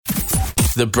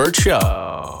It's the Burt Show.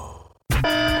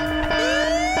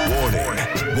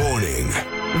 Warning.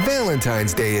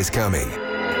 Valentine's Day is coming.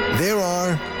 There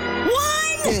are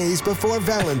 1 days before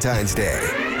Valentine's Day.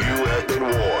 You have been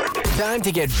warned. Time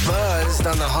to get buzzed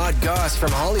on the hot goss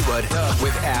from Hollywood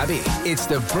with Abby. It's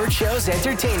the Burt Show's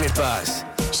Entertainment Buzz.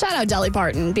 Shout out Dolly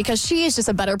Parton, because she is just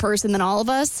a better person than all of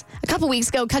us. A couple weeks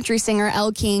ago, country singer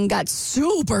Elle got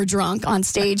super drunk on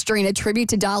stage during a tribute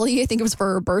to Dolly. I think it was for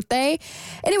her birthday.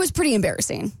 And it was pretty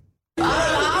embarrassing.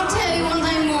 I'll tell you one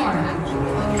thing more.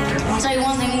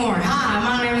 Hi,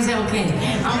 my name is Elle. I'm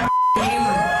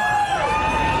hammered.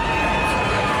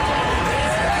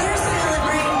 We're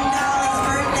celebrating Dolly's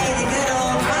birthday, the good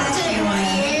old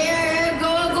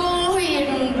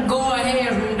Yeah, go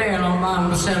ahead and tell them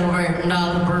I'm celebrating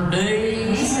Dolly's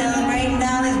birthday. He's celebrating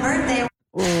Dolly's birthday.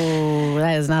 Ooh,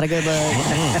 that is not a good look.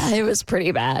 It was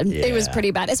pretty bad. Yeah. It was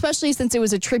pretty bad, especially since it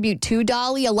was a tribute to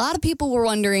Dolly. A lot of people were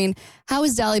wondering, how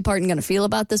is Dolly Parton going to feel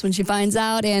about this when she finds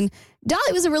out? And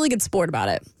Dolly was a really good sport about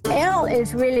it. Elle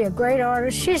is really a great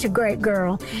artist. She's a great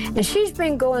girl. And she's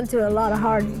been going through a lot of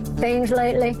hard things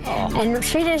lately. And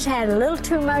she just had a little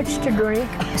too much to drink.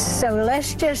 So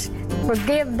let's just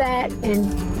forgive that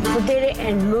and forget it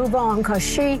and move on, because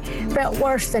she felt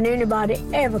worse than anybody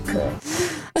ever could.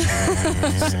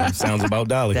 Sounds about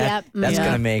Dolly. Yep. That's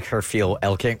going to make her feel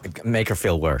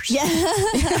worse. Yeah.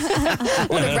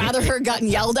 Would have rather her gotten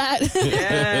yelled at.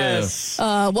 Yes.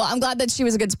 Well, I'm glad that she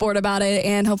was a good sport about it,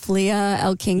 and hopefully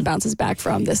Elle King bounces back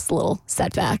from this little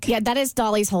setback. Yeah, that is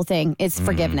Dolly's whole thing. It's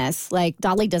forgiveness. Like,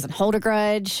 Dolly doesn't hold a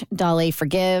grudge. Dolly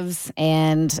forgives,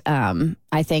 and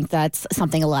I think that's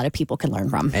something a lot of people can learn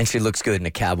from. And she looks good in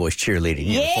a Cowboys cheerleading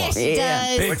uniform. Yes, she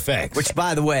does. Big facts. Which,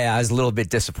 by the way, I was a little bit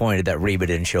disappointed that Reba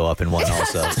didn't show up in one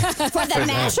also. For the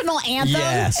national anthem.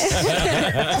 Yes.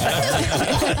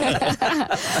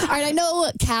 All right, I know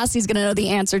Cassie's going to know the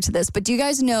answer to this, but do you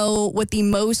guys know what the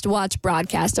most watched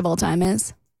broadcast of all time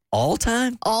is? All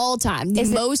time? All time. The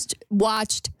most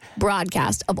watched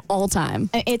broadcast of all time.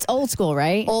 It's old school,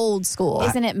 right? Old school.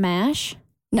 Isn't it MASH?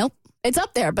 Nope. It's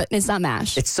up there, but it's not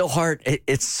MASH. It's so hard.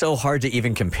 It's so hard to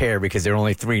even compare because there were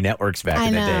only 3 networks back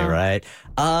in the day, right?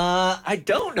 I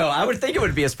don't know. I would think it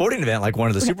would be a sporting event like one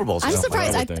of the Super Bowls. I'm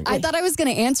surprised. I thought I was going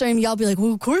to answer and y'all be like,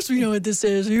 well, of course we know what this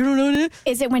is. You don't know it?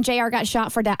 Is it when JR got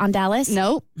shot for on Dallas?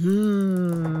 Nope.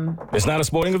 It's not a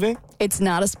sporting event? It's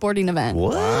not a sporting event.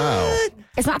 What? Wow.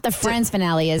 It's not the Friends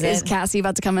finale, is Is it? Cassie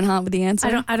about to come in hot with the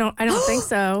answer? I don't think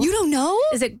so. You don't know?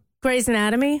 Is it Grey's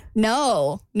Anatomy?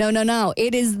 No.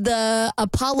 It is the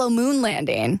Apollo moon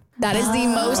landing. That is the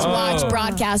most watched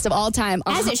broadcast of all time.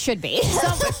 As it should be.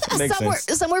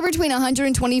 Somewhere between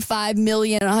 125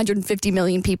 million and 150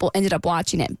 million people ended up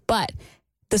watching it. But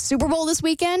the Super Bowl this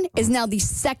weekend is now the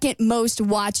second most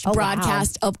watched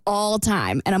broadcast of all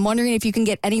time. And I'm wondering if you can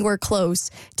get anywhere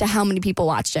close to how many people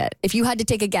watched it. If you had to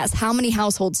take a guess, how many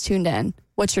households tuned in?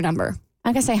 What's your number?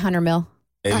 I'm going to say 100 mil.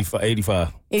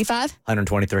 85. 85?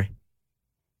 123.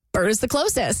 Burt is the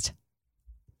closest.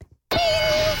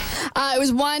 It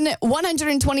was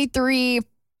 123,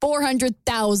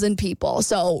 400,000 people.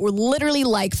 So we're literally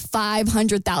like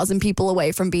 500,000 people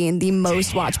away from being the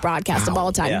most watched broadcast of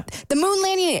all time. Yeah. The moon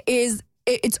landing is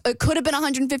it could have been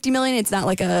 150 million. It's not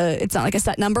like a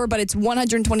set number, but it's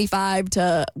 125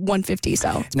 to 150.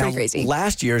 So it's pretty crazy.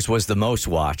 Last year's was the most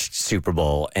watched Super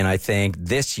Bowl, and I think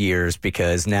this year's,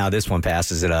 because now this one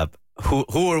passes it up.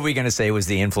 Who are we going to say was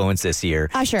the influence this year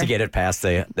Usher. to get it past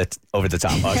the over the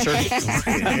top? Usher?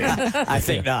 I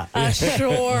think not.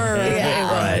 Sure.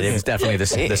 Yeah. Right. It was definitely the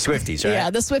Swifties, right?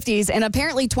 Yeah, the Swifties. And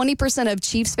apparently 20% of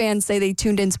Chiefs fans say they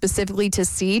tuned in specifically to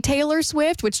see Taylor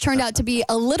Swift, which turned out to be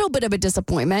a little bit of a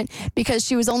disappointment because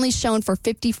she was only shown for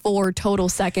 54 total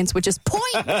seconds, which is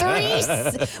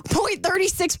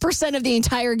 0.36% of the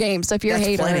entire game. So if you're a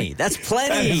hater. That's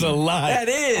plenty. That is a lot. That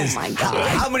is. Oh, my God.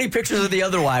 How many pictures of the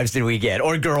other wives did we get?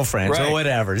 Or girlfriends or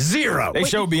whatever? 0. They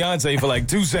showed Beyonce for like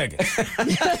 2 seconds.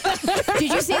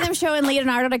 Did you see them showing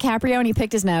Leonardo DiCaprio and he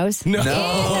picked his nose?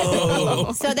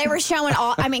 No. So they were showing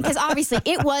because obviously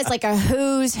it was like a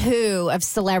who's who of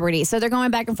celebrities. So they're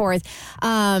going back and forth.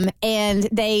 And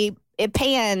it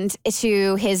panned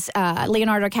to his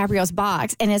Leonardo DiCaprio's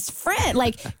box, and his friend,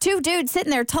 like 2 dudes sitting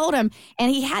there, told him,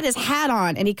 and he had his hat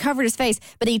on and he covered his face,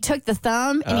 but he took the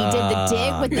thumb and he did the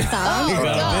dig with the thumb. Oh,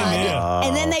 God.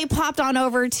 And then they popped on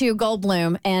over to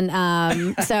Goldblum, and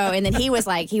and then he was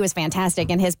fantastic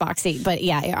in his box seat. But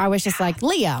yeah, I was just like,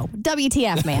 Leo,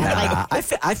 WTF, man.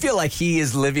 I feel like he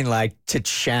is living like to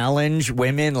challenge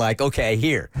women. Like, okay,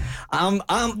 here,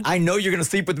 I know you're gonna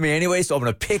sleep with me anyway, so I'm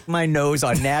gonna pick my nose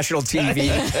on national TV,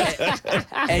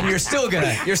 and you're still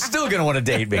gonna want to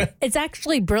date me. It's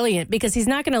actually brilliant because he's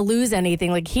not going to lose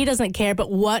anything. Like, he doesn't care,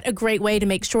 but what a great way to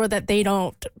make sure that they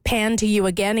don't pan to you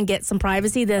again and get some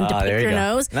privacy than to pick your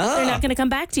nose. No. They're not going to come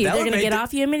back to you. They're going to get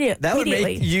off you immediately. That would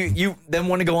make you then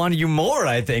want to go on to you more,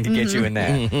 I think, to get you in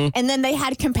there. And then they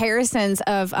had comparisons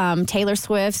of Taylor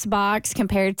Swift's box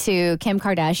compared to Kim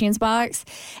Kardashian's box.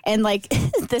 And like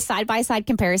the side-by-side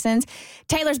comparisons,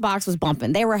 Taylor's box was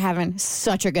bumping. They were having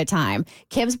such a good time.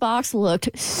 Kim's box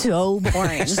looked so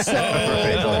boring. So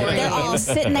boring. They're all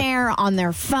sitting there on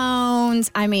their phones.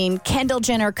 I mean, Kendall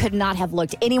Jenner could not have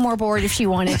looked any more bored if she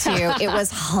wanted to. It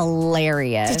was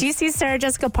hilarious. Did you see Sarah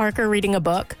Jessica Parker reading a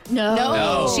book?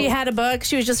 No. She had a book.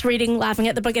 She was just reading, laughing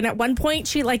at the book. And at one point,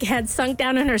 she like had sunk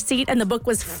down in her seat and the book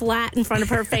was flat in front of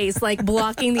her face, like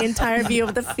blocking the entire view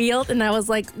of the field. And I was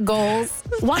like, goals.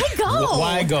 Why go?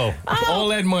 Why go? All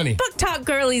that money. Book talk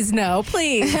girlies, no,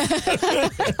 please.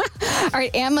 All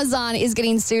right, Amazon is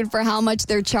getting sued for how much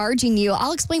they're charging you.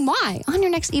 I'll explain why on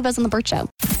your next eBuzz on The Burt Show.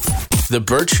 The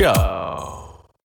Burt Show.